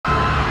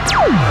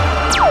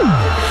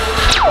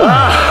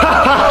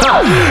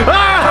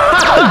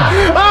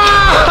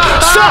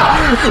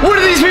Stop! What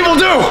do these people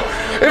do?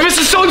 If it's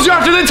the stones you're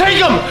after, then take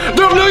them!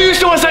 They're of no use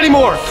to us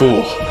anymore!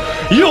 Fool.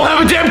 You don't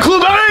have a damn clue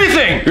about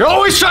anything! You're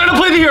always trying to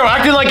play the hero,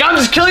 acting like I'm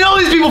just killing all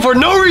these people for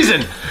no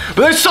reason!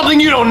 But there's something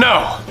you don't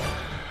know.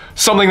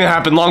 Something that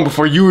happened long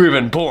before you were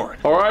even born.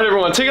 Alright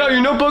everyone, take out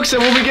your notebooks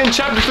and we'll begin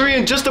chapter 3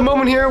 in just a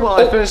moment here while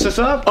I finish this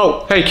up.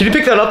 Oh, hey, can you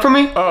pick that up for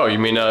me? Oh, you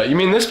mean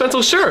this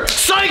pencil? Sure.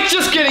 Psych,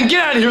 just kidding!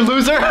 Get out of here,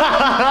 loser!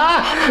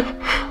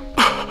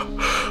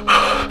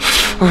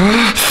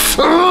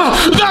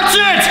 That's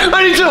it!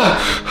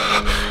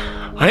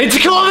 I need to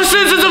kill all the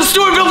citizens of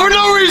Stewartville for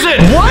no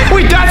reason! What?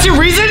 Wait, that's your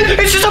reason?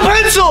 It's just a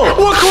pencil!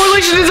 What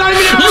correlation does that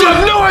even have? You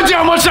have no idea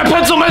how much that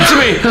pencil meant to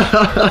me!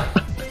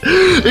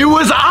 It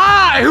was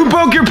I who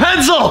broke your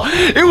pencil!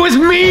 It was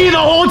me the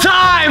whole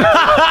time!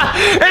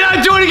 And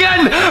I'd do it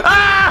again!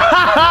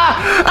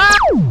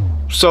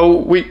 So,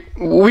 we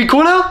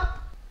cool now?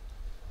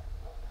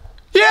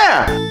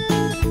 Yeah!